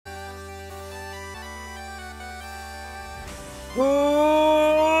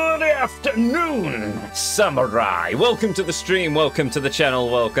Good afternoon, Samurai! Welcome to the stream, welcome to the channel,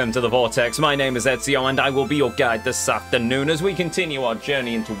 welcome to the Vortex. My name is Ezio and I will be your guide this afternoon as we continue our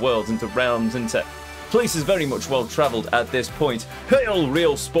journey into worlds, into realms, into places very much well travelled at this point. Hail,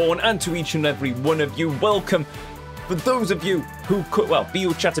 real spawn, and to each and every one of you, welcome. For those of you who could, well,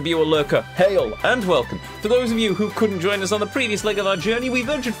 Bio Chatter, Bio Lurker, hail and welcome. For those of you who couldn't join us on the previous leg of our journey, we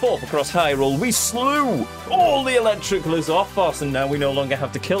ventured forth across Hyrule. We slew all the electric Lizarthos, and now we no longer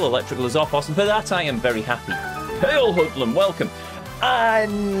have to kill electric Lizarthos, and for that I am very happy. Hail, Hoodlum, welcome.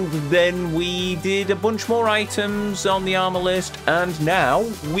 And then we did a bunch more items on the armor list, and now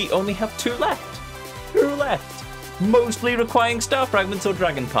we only have two left. Two left. Mostly requiring star fragments or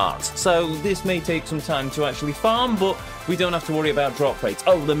dragon parts. So this may take some time to actually farm, but we don't have to worry about drop rates.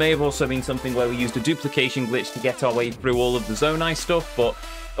 Oh, there may have also been something where we used a duplication glitch to get our way through all of the Zonai stuff, but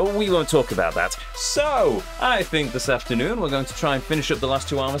we won't talk about that. So, I think this afternoon we're going to try and finish up the last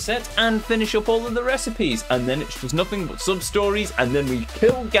two armor sets and finish up all of the recipes, and then it's just nothing but sub-stories, and then we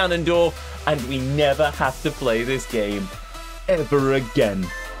kill Ganondorf, and we never have to play this game ever again.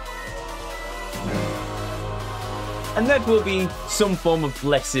 And that will be some form of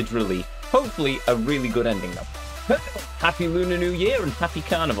blessed relief. Hopefully a really good ending though. Happy Lunar New Year and happy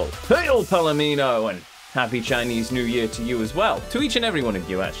Carnival. Hail Palomino and happy Chinese New Year to you as well. To each and every one of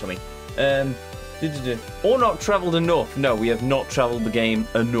you actually. Or not travelled enough. No, we have not travelled the game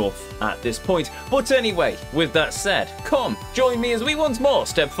enough at this point. But anyway, with that said, come, join me as we once more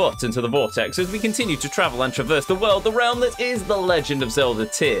step foot into the Vortex as we continue to travel and traverse the world, the realm that is the Legend of Zelda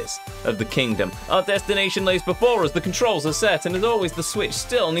Tears of the Kingdom. Our destination lays before us, the controls are set, and as always, the switch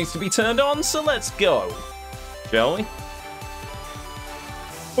still needs to be turned on, so let's go. Shall we?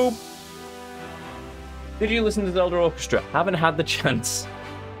 Boop. Did you listen to Zelda Orchestra? Haven't had the chance.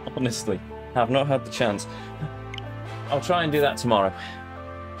 Honestly, have not had the chance. I'll try and do that tomorrow.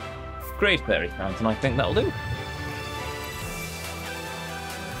 Great Fairy Fountain, I think that'll do.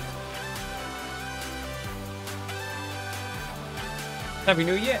 Happy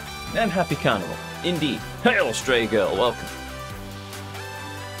New Year and happy Carnival. Indeed. Hail, Stray Girl, welcome.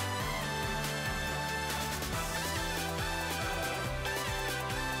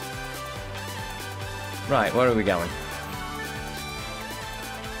 Right, where are we going?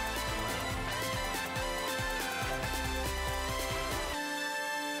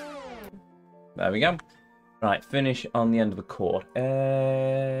 There we go. Right, finish on the end of the chord.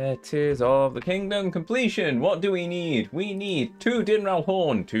 Tears of the Kingdom completion. What do we need? We need 2 Dinral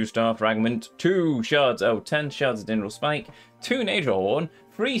Horn, 2 Star Fragment, 2 shards, 10 shards of Dinral Spike, 2 Nadra Horn,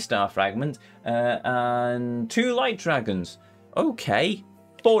 3 Star Fragment, and 2 Light Dragons. Okay,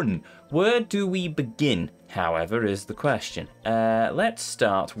 fun. Where do we begin, however, is the question. Let's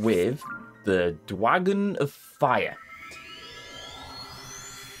start with the Dragon of Fire.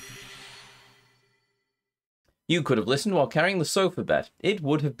 You could have listened while carrying the sofa bed. It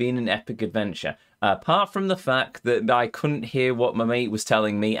would have been an epic adventure. Apart from the fact that I couldn't hear what my mate was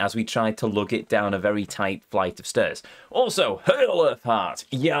telling me as we tried to lug it down a very tight flight of stairs. Also, hail Earthheart!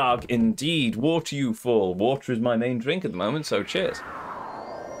 Yarg, indeed. Water you fall. Water is my main drink at the moment, so cheers.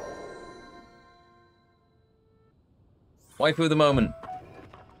 Waifu of the moment.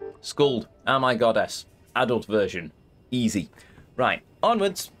 Skuld. Am I Goddess? Adult version. Easy. Right,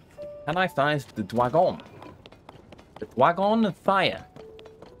 onwards. Can I find the Dwagon? The Dwagon of Fire.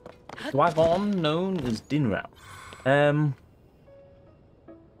 The Dwagon known as Dinral.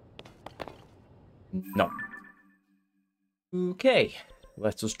 No. Okay,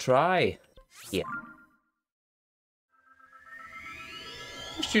 let us try. Here.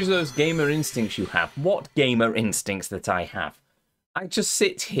 Just use those gamer instincts you have. What gamer instincts that I have? I just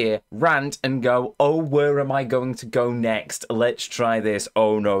sit here, rant, and go, oh, where am I going to go next? Let's try this.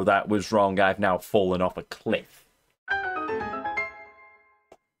 Oh no, that was wrong. I've now fallen off a cliff.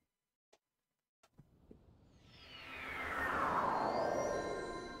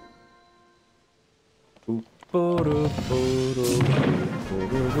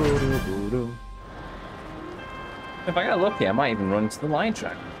 If I get lucky, I might even run into the line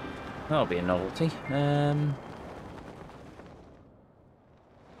track. That'll be a novelty.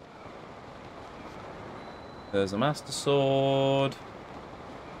 There's a Master Sword.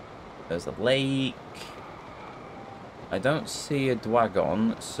 There's a lake. I don't see a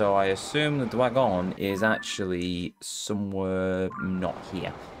Dwagon, so I assume the Dwagon is actually somewhere not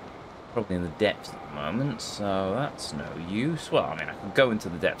here. Probably in the depths at the moment, so that's no use. Well, I mean, I could go into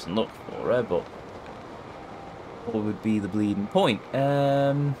the depths and look for her, but what would be the bleeding point?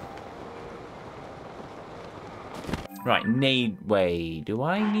 Right, Wait, do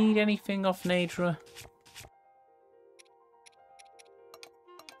I need anything off Nadra?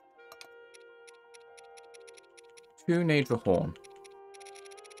 2 need a horn.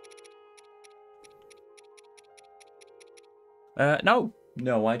 No.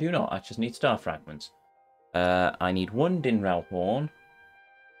 No, I do not. I just need star fragments. I need 1 Dinral horn.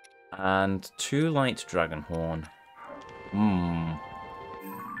 And 2 light dragon horn.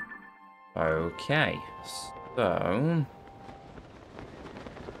 Okay. So...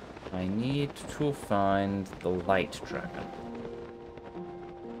 I need to find the light dragon.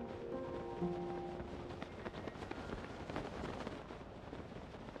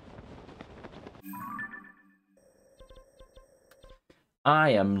 I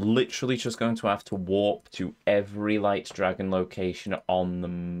am literally just going to have to warp to every light dragon location on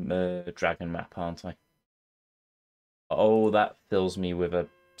the dragon map, aren't I? Oh, that fills me with a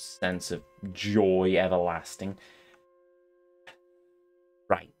sense of joy everlasting.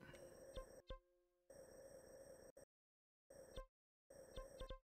 Right.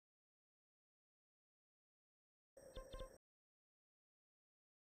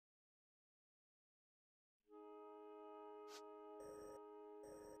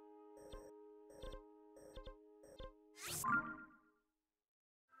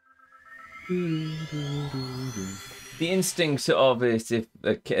 The instinct of it, if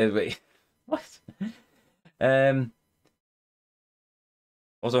wait, what?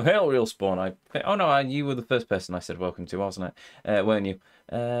 Also, hail, real spawn. Oh no, you were the first person I said welcome to, wasn't it? Weren't you?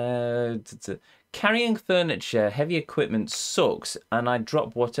 Carrying furniture, heavy equipment sucks, and I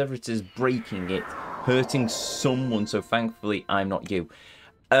drop whatever it is, breaking it, hurting someone. So thankfully, I'm not you.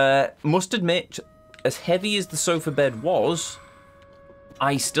 Must admit, as heavy as the sofa bed was,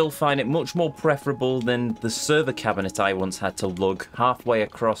 I still find it much more preferable than the server cabinet I once had to lug halfway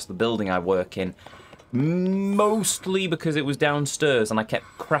across the building I work in. Mostly because it was downstairs and I kept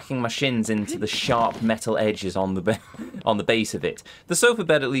cracking my shins into the sharp metal edges on the base of it. The sofa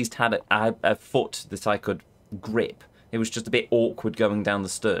bed at least had a foot that I could grip. It was just a bit awkward going down the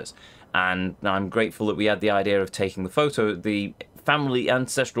stairs. And I'm grateful that we had the idea of taking the family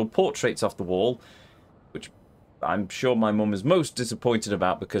ancestral portraits off the wall, which I'm sure my mum is most disappointed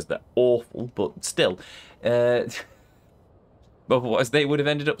about because they're awful, but still. Otherwise, they would have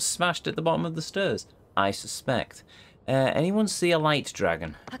ended up smashed at the bottom of the stairs, I suspect. Anyone see a light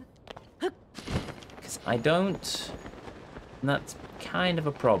dragon? Because I don't. And that's kind of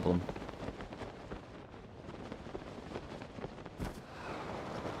a problem.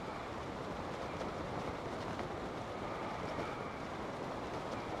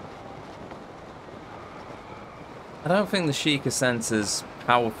 I don't think the Sheikah sensor's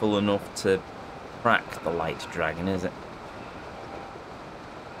powerful enough to crack the light dragon, is it?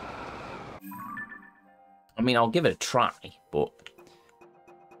 I mean, I'll give it a try, but...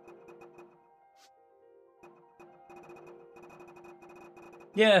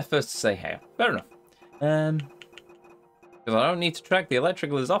 Yeah, first to say hey. Fair enough. Because I don't need to track the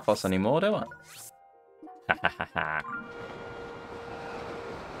electrical Isophos anymore, do I? Ha ha ha ha.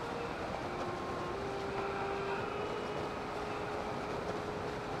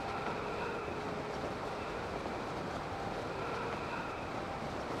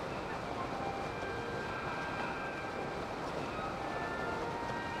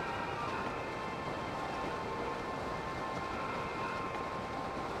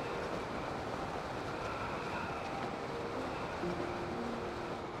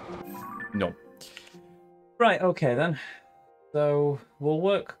 No. Right, okay then. So, we'll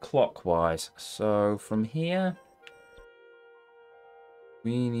work clockwise. So, from here,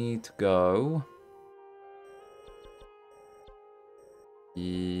 we need to go...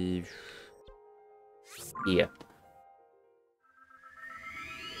 here.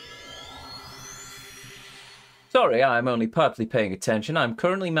 Sorry, I'm only partly paying attention. I'm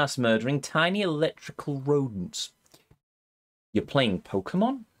currently mass murdering tiny electrical rodents. You're playing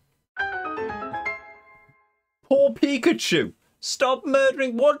Pokemon? Poor Pikachu! Stop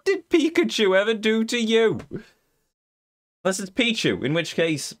murdering! What did Pikachu ever do to you? Unless it's Pichu, in which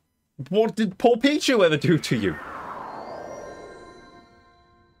case, what did poor Pichu ever do to you?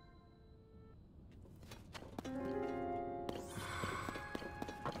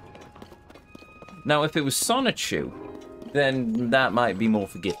 Now, if it was Sonichu, then that might be more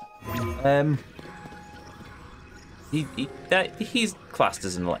forgiving. He's classed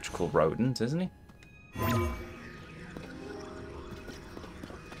as an electrical rodent, isn't he?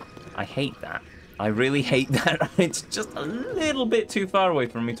 I hate that. I really hate that. It's just a little bit too far away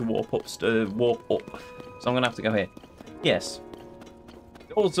from me to warp up. So I'm going to have to go here. Yes.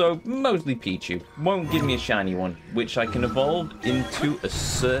 Also, mostly Pichu. Won't give me a shiny one, which I can evolve into a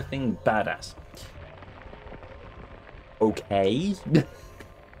surfing badass. Okay.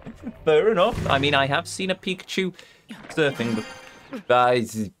 Fair enough. I mean, I have seen a Pikachu surfing.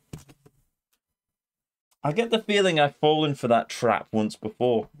 Guys, I get the feeling I've fallen for that trap once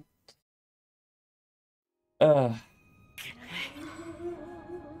before.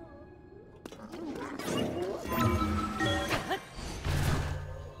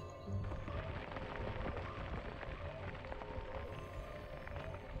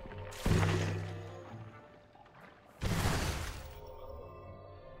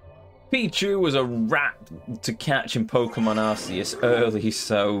 Pichu was a rat to catch in Pokemon Arceus early,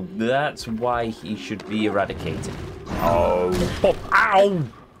 so that's why he should be eradicated. Oh, pop! Ow!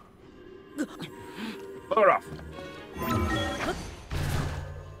 Fuck off!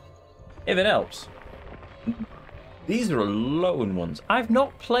 If it helps, these are alone ones. I've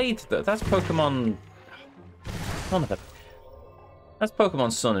not played that's Pokemon. None of them. That's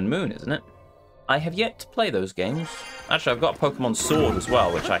Pokemon Sun and Moon, isn't it? I have yet to play those games. Actually, I've got Pokemon Sword as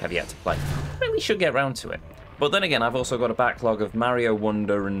well, which I have yet to play. Really should get round to it. But then again, I've also got a backlog of Mario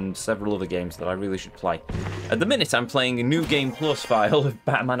Wonder and several other games that I really should play. At the minute, I'm playing a New Game Plus file of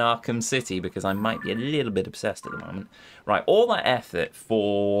Batman Arkham City because I might be a little bit obsessed at the moment. Right, all that effort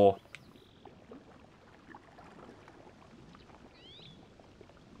for...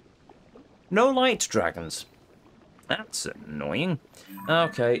 no light dragons. That's annoying.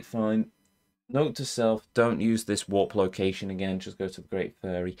 Okay, fine. Note to self, don't use this warp location again, just go to the Great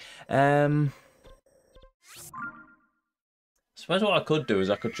Fairy. I suppose what I could do is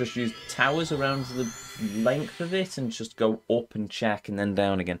I could just use towers around the length of it and just go up and check and then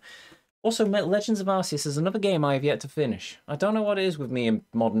down again. Also, Legends of Arceus is another game I have yet to finish. I don't know what it is with me in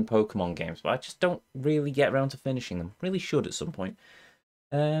modern Pokemon games, but I just don't really get around to finishing them. Really should at some point.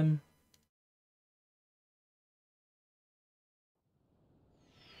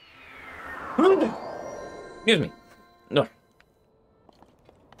 Excuse me. No.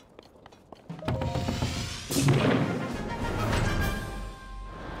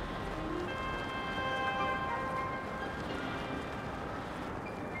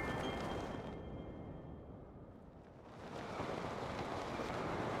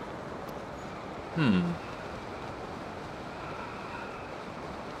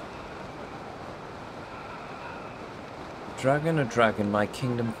 Dragon, a dragon, my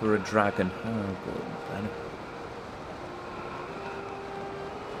kingdom for a dragon. Oh,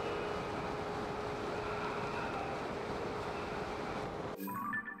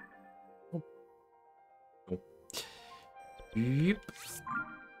 good. Yep.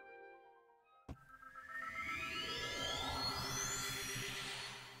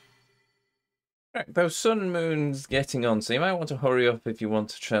 Right, those Sun and Moon's getting on, so you might want to hurry up if you want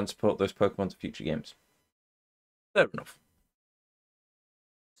to transport those Pokemon to future games. Fair enough.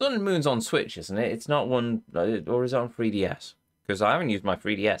 Sun and Moon's on Switch, isn't it? It's not one, or is it on 3DS? Because I haven't used my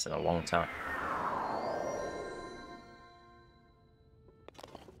 3DS in a long time.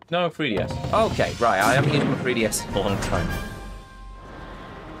 No, 3DS. Okay, right, I haven't used my 3DS in a long time.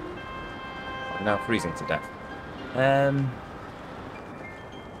 I'm now freezing to death. A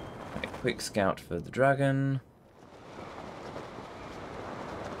quick scout for the dragon.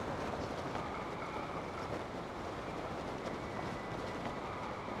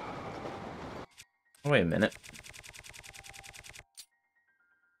 Wait a minute.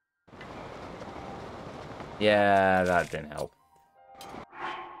 Yeah, that didn't help.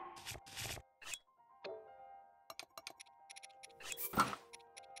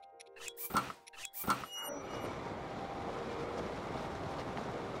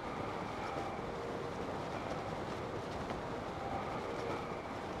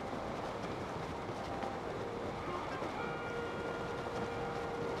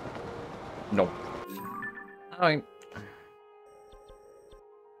 No. Alright.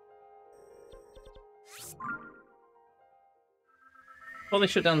 Well, they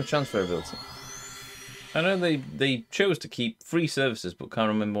shut down the transferability. I know they chose to keep free services, but can't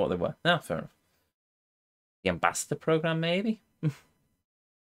remember what they were. Ah, fair enough. The ambassador program, maybe?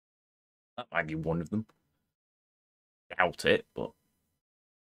 That might be one of them. Doubt it, but...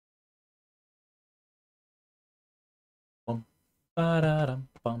 Bum. Ba-da-dum,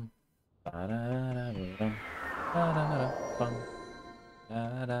 bum. Ba-da-da-da-dum. Ba-da-da-bum.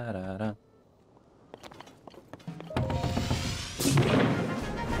 Da-da-da-da.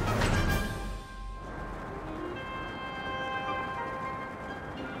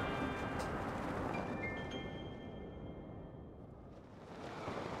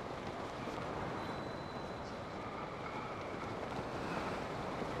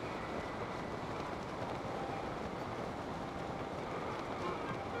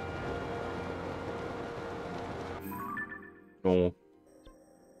 No.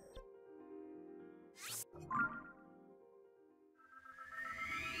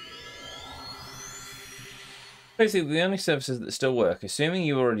 Basically, the only services that still work, assuming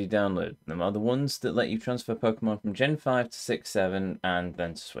you already downloaded them, are the ones that let you transfer Pokemon from Gen 5 to 6, 7, and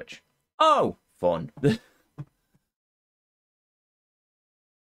then to Switch. Oh, fun.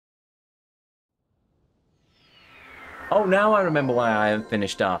 Oh, now I remember why I haven't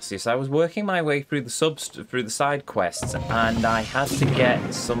finished Arceus. I was working my way through the side quests, and I had to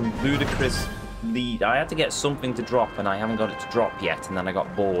get some ludicrous lead. I had to get something to drop, and I haven't got it to drop yet. And then I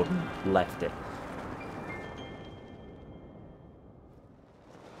got bored and left it.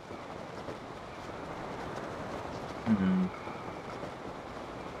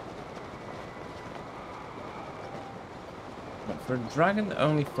 But for a dragon that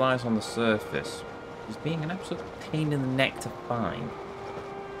only flies on the surface, he's being an absolute pain in the neck to find.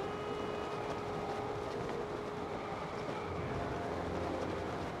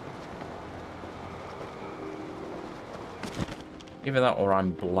 Either that or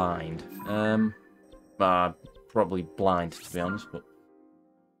I'm blind. Probably blind, to be honest, but...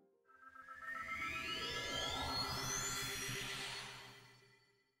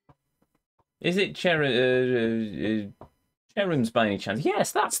 Is it Cherum's by any chance?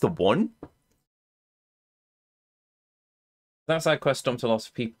 Yes, that's the one! That side quest stumped a lot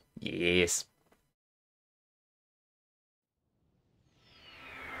of people. Yes.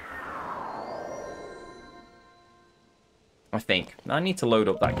 I think. I need to load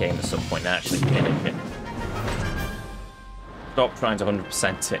up that game at some point and actually finish it. Stop trying to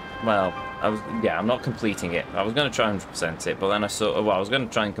 100% it. Well, I'm not completing it. I was going to try 100% it, but then I saw, I was going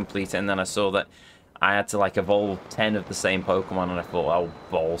to try and complete it, and then I saw that I had to, like, evolve 10 of the same Pokemon, and I thought, oh,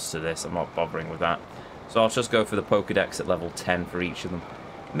 balls to this, I'm not bothering with that. So I'll just go for the Pokedex at level 10 for each of them.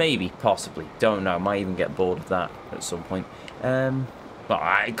 Maybe, possibly, don't know, might even get bored of that at some point. But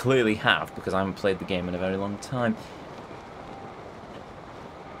I clearly have, because I haven't played the game in a very long time.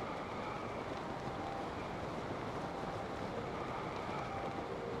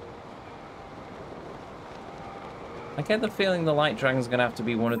 I get the feeling the Light Dragon's going to have to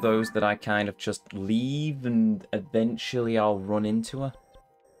be one of those that I kind of just leave and eventually I'll run into her.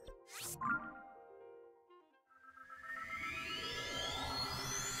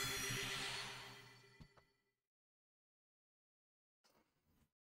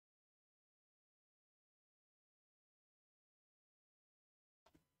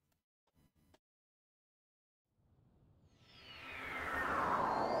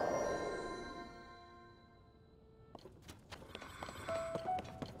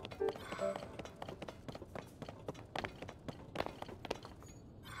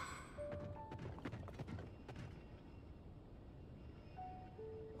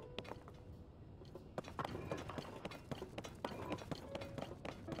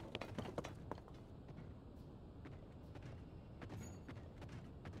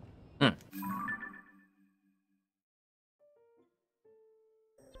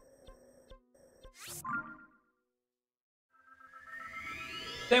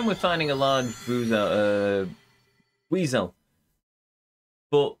 Then we're finding a large weasel.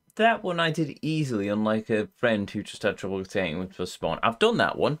 But that one I did easily, unlike a friend who just had trouble getting with the spawn. I've done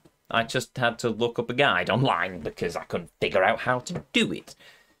that one. I just had to look up a guide online because I couldn't figure out how to do it.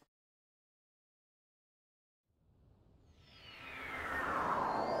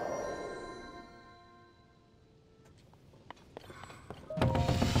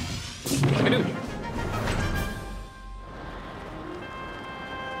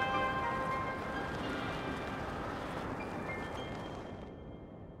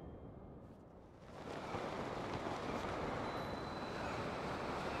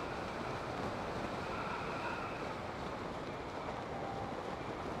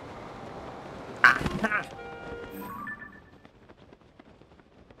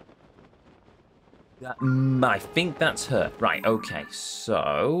 I think that's her. Right, okay,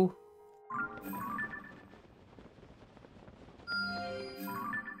 so...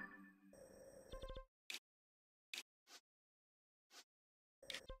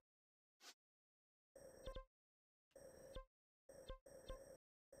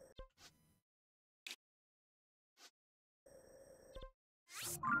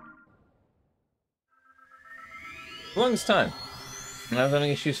 longest time. I was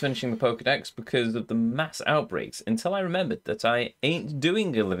having issues finishing the Pokedex because of the mass outbreaks until I remembered that I ain't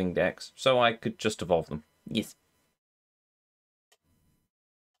doing a living dex, so I could just evolve them. Yes.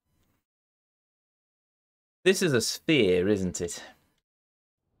 This is a sphere, isn't it?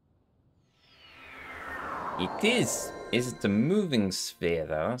 It is. Is it a moving sphere,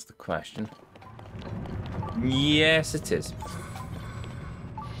 though? That's the question. Yes, it is.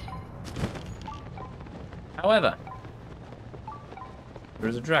 However, there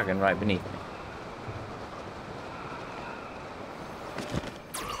is a dragon right beneath me.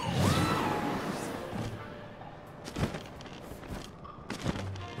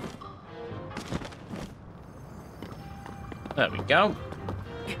 There we go.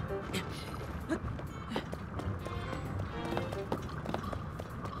 I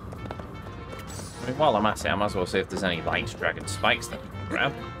mean, while I'm at it, I might as well see if there's any light dragon spikes that we can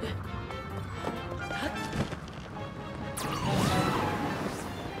grab.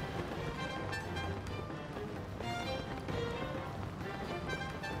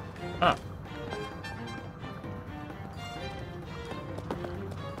 Ah.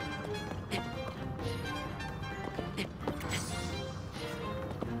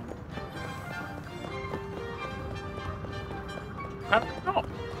 Oh.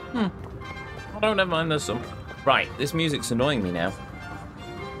 Oh, never mind, there's some. Right, this music's annoying me now.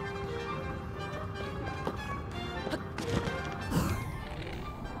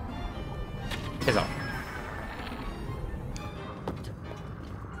 Piss off.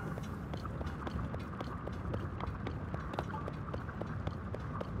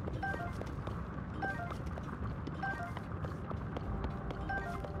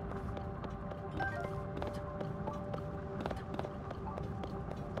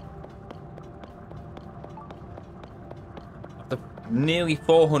 Nearly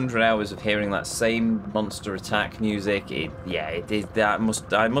 400 hours of hearing that same monster attack music. Yeah, it is. I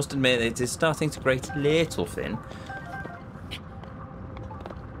must admit, it is starting to grate a little thin.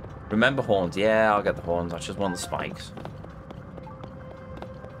 Remember horns? Yeah, I'll get the horns. I just want the spikes.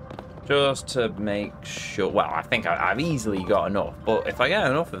 Just to make sure. Well, I think I've easily got enough. But if I get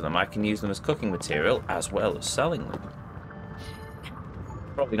enough of them, I can use them as cooking material as well as selling them.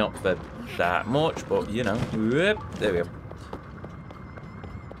 Probably not for that much, but you know. Whoop, there we go.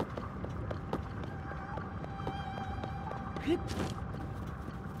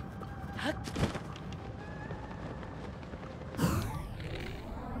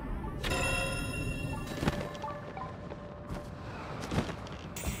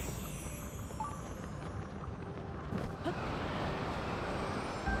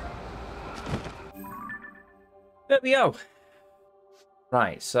 There we go.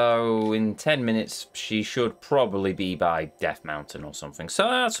 Right, so in 10 minutes, she should probably be by Death Mountain or something. So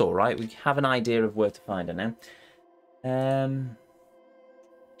that's all right. We have an idea of where to find her now.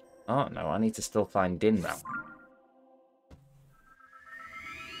 Oh, no, I need to still find Dinral.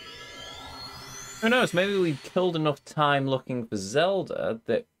 Who knows, maybe we've killed enough time looking for Zelda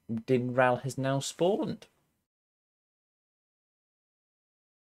that Dinral has now spawned.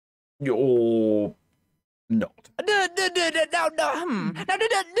 Or not.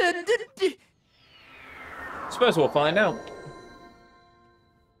 Suppose we'll find out.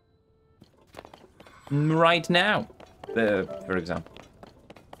 Right now, for example.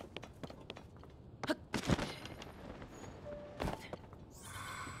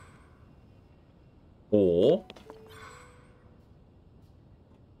 Or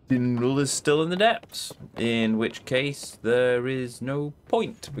Dinral is still in the depths, in which case there is no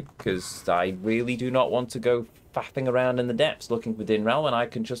point, because I really do not want to go faffing around in the depths looking for Dinral when I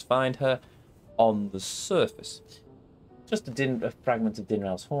can just find her on the surface. Just a fragment of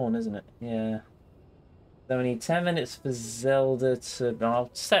Dinral's horn, isn't it? Yeah. So we need 10 minutes for Zelda to...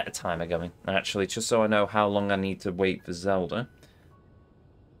 I'll set a timer going, actually, just so I know how long I need to wait for Zelda.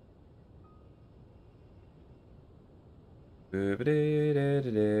 There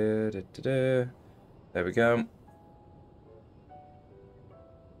we go.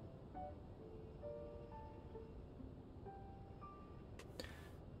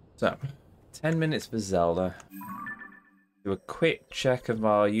 So, 10 minutes for Zelda. Do a quick check of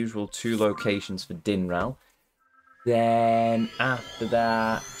our usual 2 locations for Dinral. Then, after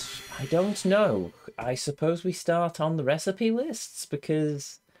that, I don't know. I suppose we start on the recipe lists,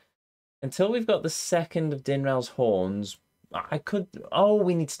 because until we've got the second of Dinral's horns, I could... Oh,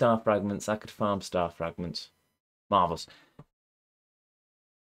 we need star fragments. I could farm star fragments. Marvellous.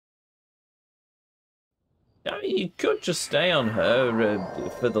 I mean, you could just stay on her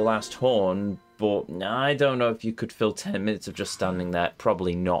for the last horn, but I don't know if you could fill 10 minutes of just standing there.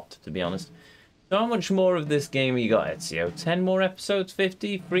 Probably not, to be honest. So how much more of this game you got, Ezio? 10 more episodes?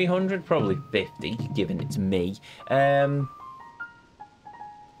 50? 300? Probably 50, given it's me.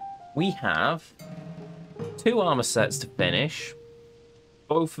 We have 2 armor sets to finish.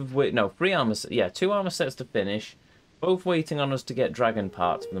 Both of which... No, 3 armor sets. Yeah, 2 armor sets to finish. Both waiting on us to get dragon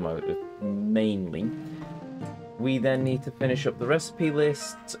parts for the moment, mainly. We then need to finish up the recipe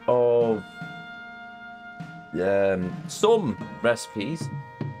list of some recipes.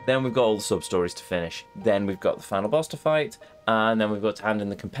 Then we've got all the sub-stories to finish. Then we've got the final boss to fight. And then we've got to hand in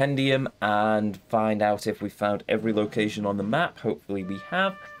the compendium and find out if we found every location on the map. Hopefully we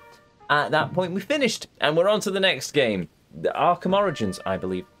have. At that point, we finished. And we're on to the next game. The Arkham Origins, I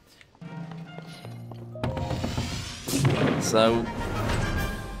believe. So,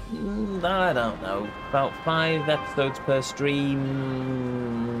 I don't know. About 5 episodes per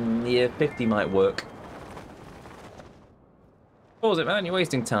stream. Yeah, 50 might work. Pause it, man. You're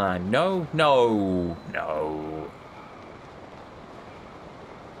wasting time. No, no, no.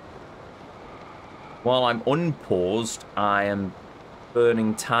 While I'm unpaused, I am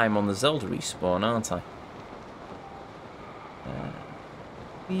burning time on the Zelda respawn, aren't I?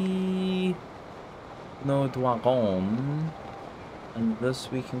 No Dragon. And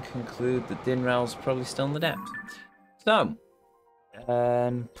thus we can conclude that Dinral's probably still in the depths. So,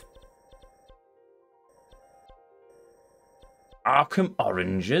 Arkham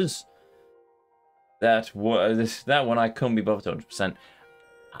Oranges. That one I couldn't be bothered 100%.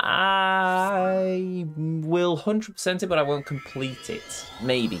 I will 100% it, but I won't complete it.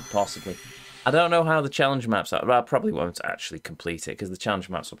 Maybe, possibly. I don't know how the challenge maps are. I probably won't actually complete it, because the challenge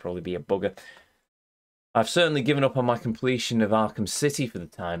maps will probably be a bugger. I've certainly given up on my completion of Arkham City for the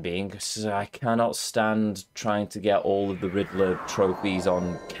time being, because I cannot stand trying to get all of the Riddler trophies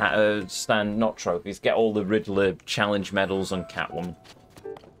on not trophies, get all the Riddler challenge medals on Catwoman.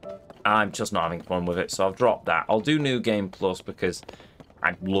 I'm just not having fun with it, so I've dropped that. I'll do New Game Plus because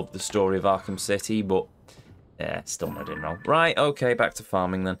I love the story of Arkham City, but still not in wrong. Right, okay, back to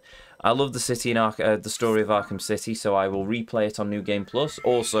farming then. I love the city and the story of Arkham City, so I will replay it on New Game Plus.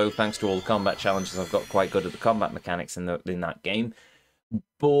 Also, thanks to all the combat challenges, I've got quite good at the combat mechanics in that game.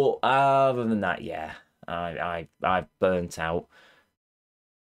 But other than that, yeah, I've burnt out.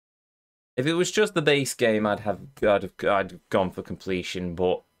 If it was just the base game, I'd have gone for completion,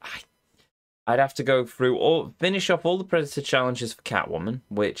 but I'd have to go through finish off all the Predator challenges for Catwoman,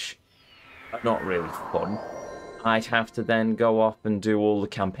 which are not really fun. I'd have to then go off and do all the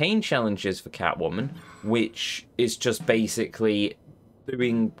campaign challenges for Catwoman, which is just basically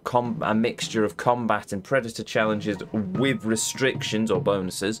doing a mixture of combat and Predator challenges with restrictions or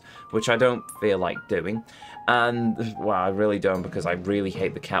bonuses, which I don't feel like doing. And, well, I really don't, because I really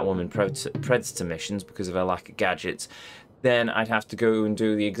hate the Catwoman Predator missions because of her lack of gadgets. Then I'd have to go and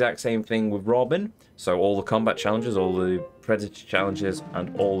do the exact same thing with Robin. So all the combat challenges, all the Predator challenges,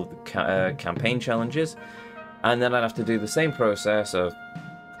 and all of the campaign challenges. And then I'd have to do the same process of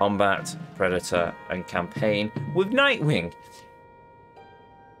combat, Predator, and campaign with Nightwing.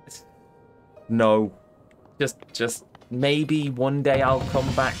 No. Just maybe one day I'll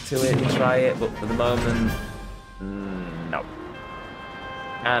come back to it and try it, but for the moment, no.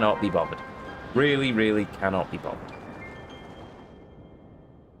 Cannot be bothered. Really, really cannot be bothered.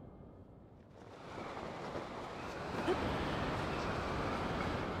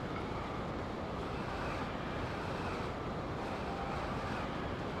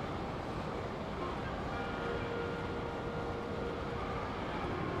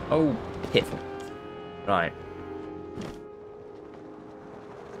 Oh, piffle. Right.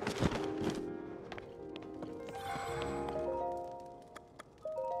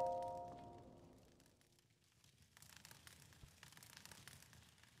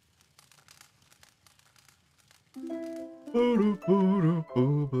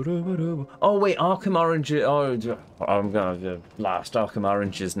 Oh wait, Arkham Orange. Oh, I'm gonna blast Arkham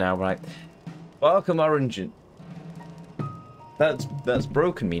Oranges now, right? Arkham Orange. That's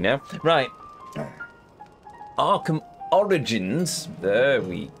broken me now. Right. Arkham Origins. There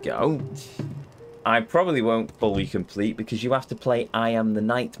we go. I probably won't fully complete because you have to play I Am the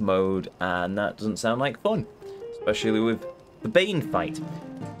Night mode, and that doesn't sound like fun, especially with the Bane fight.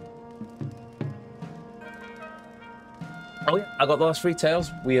 Oh yeah, I got the last 3 tails.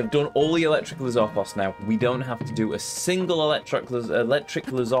 We have done all the electrical Zophos now. We don't have to do a single electrical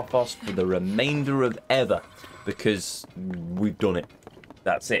Zophos for the remainder of ever, because we've done it.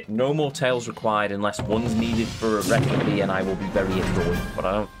 That's it. No more tails required unless one's needed for a recipe, and I will be very annoyed, but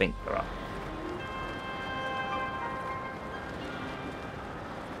I don't think there are.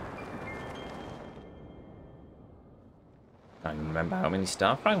 I don't remember how many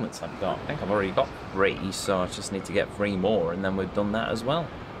star fragments I've got. I think I've already got 3, so I just need to get 3 more, and then we've done that as well.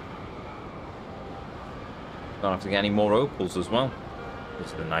 Don't have to get any more opals as well.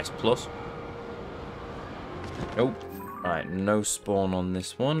 This is a nice plus. Nope. Right, no spawn on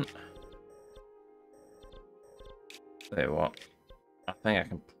this one. Tell you what, I think I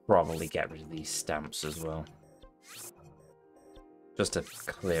can probably get rid of these stamps as well. Just to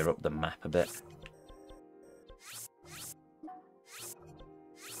clear up the map a bit.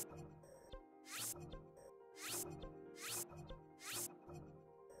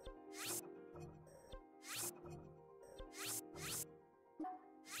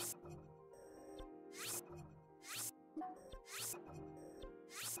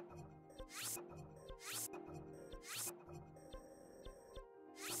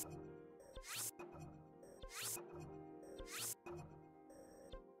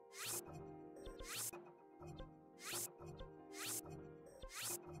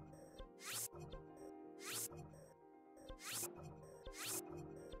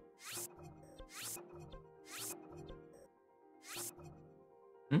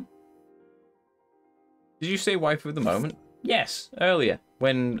 Did you say waifu at the moment? Yes, earlier,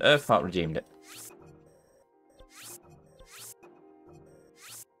 when Earthheart redeemed it.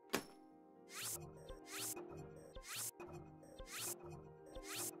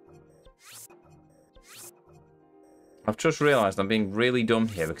 I've just realised I'm being really dumb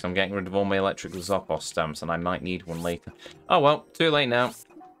here because I'm getting rid of all my electrical Zopos stamps and I might need one later. Oh well, too late now.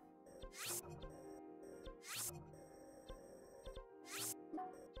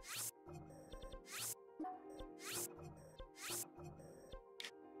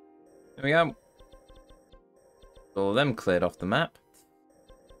 There we go. All of them cleared off the map.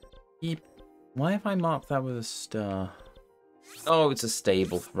 Yep. Why have I marked that with a star? Oh, it's a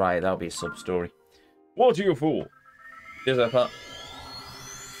stable. Right, that'll be a sub-story. What are you fool? Here's that part.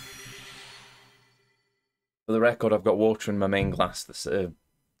 For the record, I've got water in my main glass the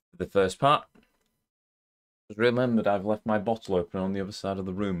first part. Just remembered I've left my bottle open on the other side of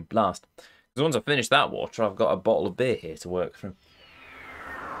the room. Blast. Because once I finish that water, I've got a bottle of beer here to work through.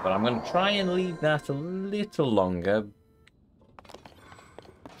 But I'm going to try and leave that a little longer.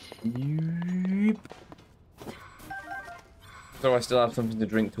 Yep. So I still have something to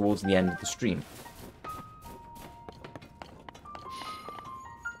drink towards the end of the stream.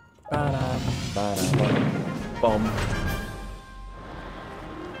 Bomb.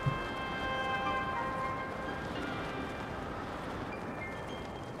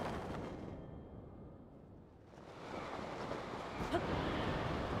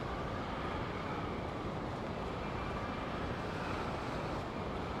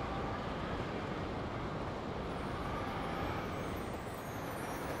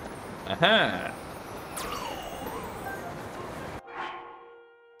 Aha!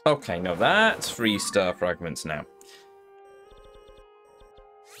 Okay, now that's 3 star fragments now.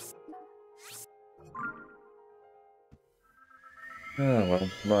 Oh, well.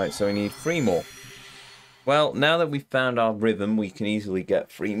 Right, so we need 3 more. Well, now that we've found our rhythm, we can easily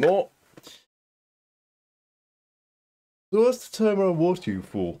get 3 more. So what's the timer on water you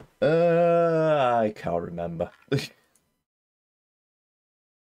for? I can't remember.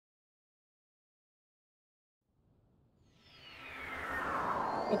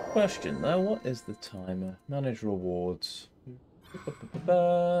 Good question, though. What is the timer? Manage rewards. What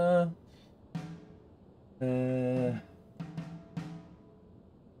the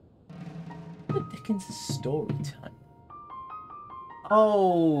dickens is story time?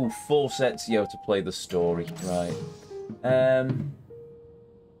 Oh, force Ezio to play the story, right.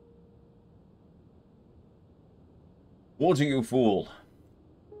 What do you fool?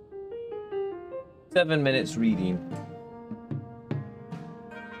 7 minutes reading.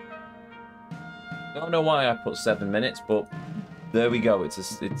 I don't know why I put 7 minutes, but there we go. It's a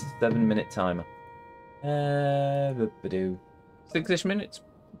 7-minute timer. 6-ish minutes?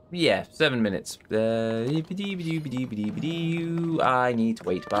 Yeah, 7 minutes. I need to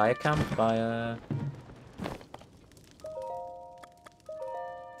wait by a campfire.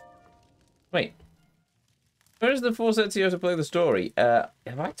 Wait. Where is the Force Ezio to play the story? Have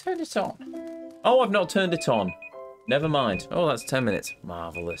I turned it on? Oh, I've not turned it on. Never mind. Oh, that's 10 minutes.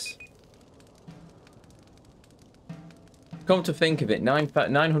 Marvellous. Come to think of it,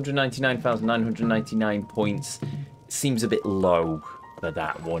 999,999 points seems a bit low for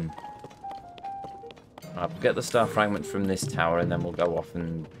that one. I'll get the star fragment from this tower and then we'll go off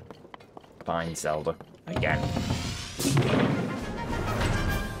and find Zelda again.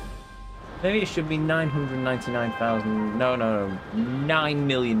 Maybe it should be 999,000. No.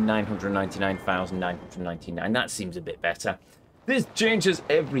 9,999,999. That seems a bit better. This changes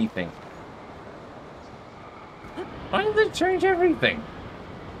everything. Why did they change everything?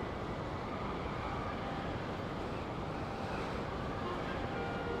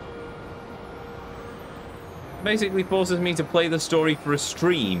 Basically forces me to play the story for a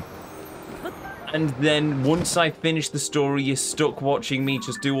stream. And then once I finish the story, you're stuck watching me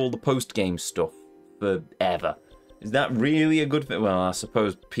just do all the post-game stuff forever. Is that really a good thing? Well, I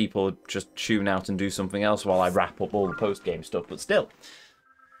suppose people just tune out and do something else while I wrap up all the post-game stuff, but still.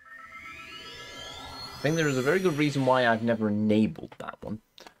 I think there is a very good reason why I've never enabled that one.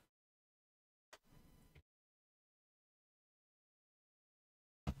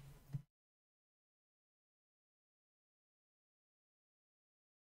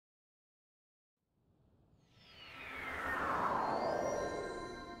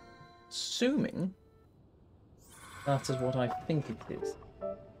 Assuming that is what I think it is.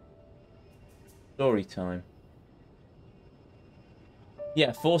 Story time.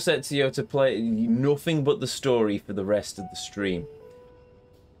 Yeah, force Ezio to play nothing but the story for the rest of the stream.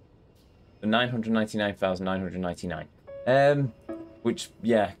 999,999. Which,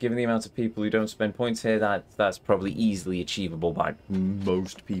 yeah, given the amount of people who don't spend points here, that's probably easily achievable by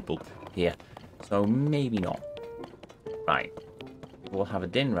most people here. So maybe not. Right. We'll have a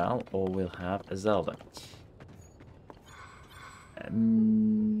Dinral, or we'll have a Zelda.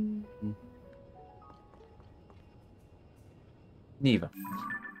 Neither.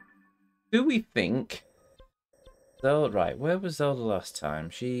 Do we think... Zelda, right, where was Zelda last time?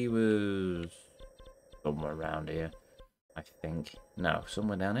 She was... somewhere around here, I think. No,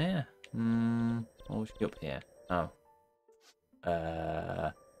 somewhere down here. Or was she up here? Oh.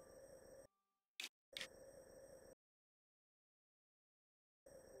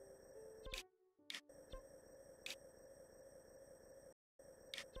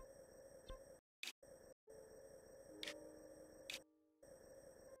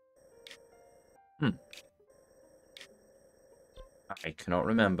 I cannot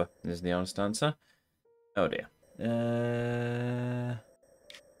remember, is the honest answer. Oh dear.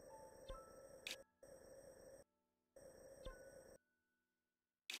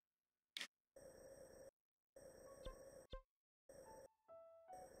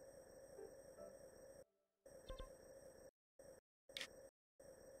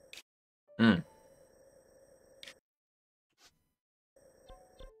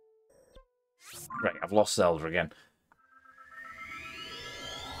 Right, I've lost Zelda again.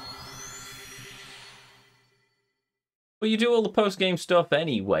 Well, you do all the post-game stuff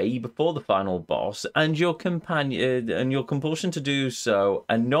anyway before the final boss, and your companion and your compulsion to do so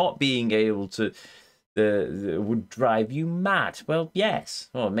and not being able to would drive you mad. Well,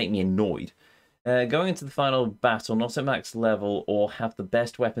 yes. Well, it'd make me annoyed. Going into the final battle, not at max level or have the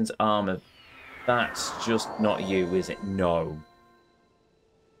best weapons armor. That's just not you, is it? No.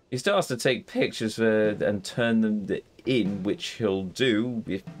 He starts to take pictures and turn them in, which he'll do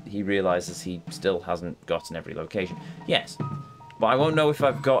if he realizes he still hasn't gotten every location. Yes, but I won't know if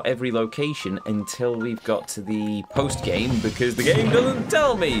I've got every location until we've got to the post-game, because the game doesn't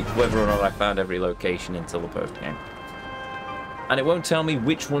tell me whether or not I found every location until the post-game. And it won't tell me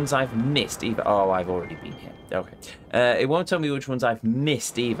which ones I've missed either. Oh, I've already been here. Okay. It won't tell me which ones I've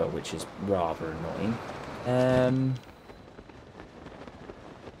missed either, which is rather annoying.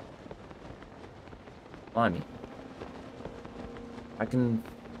 Blimey. I can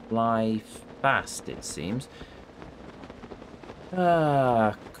fly fast, it seems.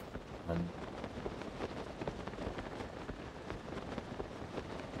 Ah, come on.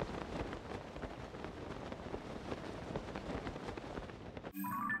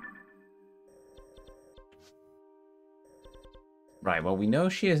 Right, well, we know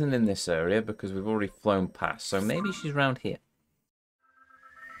she isn't in this area because we've already flown past, so maybe she's around here.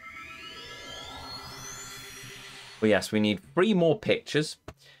 But yes, we need 3 more pictures.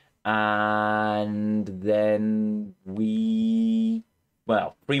 And then we...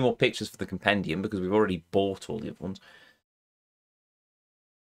 Well, 3 more pictures for the compendium because we've already bought all the other ones.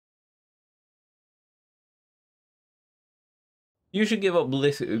 You should give up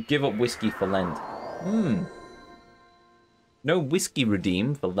whiskey for Lent. No whiskey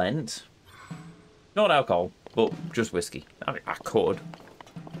redeem for Lent. Not alcohol, but just whiskey. I mean, I could.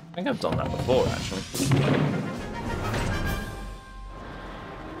 I think I've done that before, actually.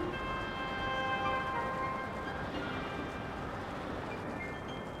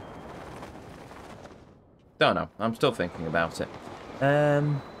 Don't know. I'm still thinking about it.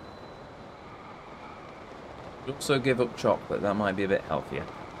 Also give up chocolate. That might be a bit healthier.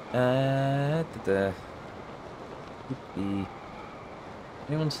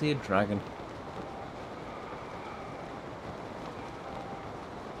 Anyone see a dragon?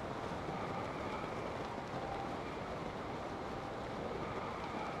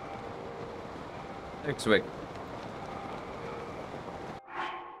 Next week.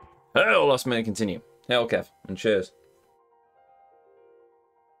 Oh, last minute continue. Hail, Kev, and cheers.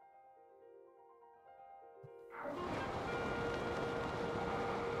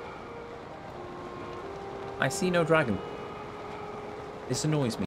 I see no dragon. This annoys me.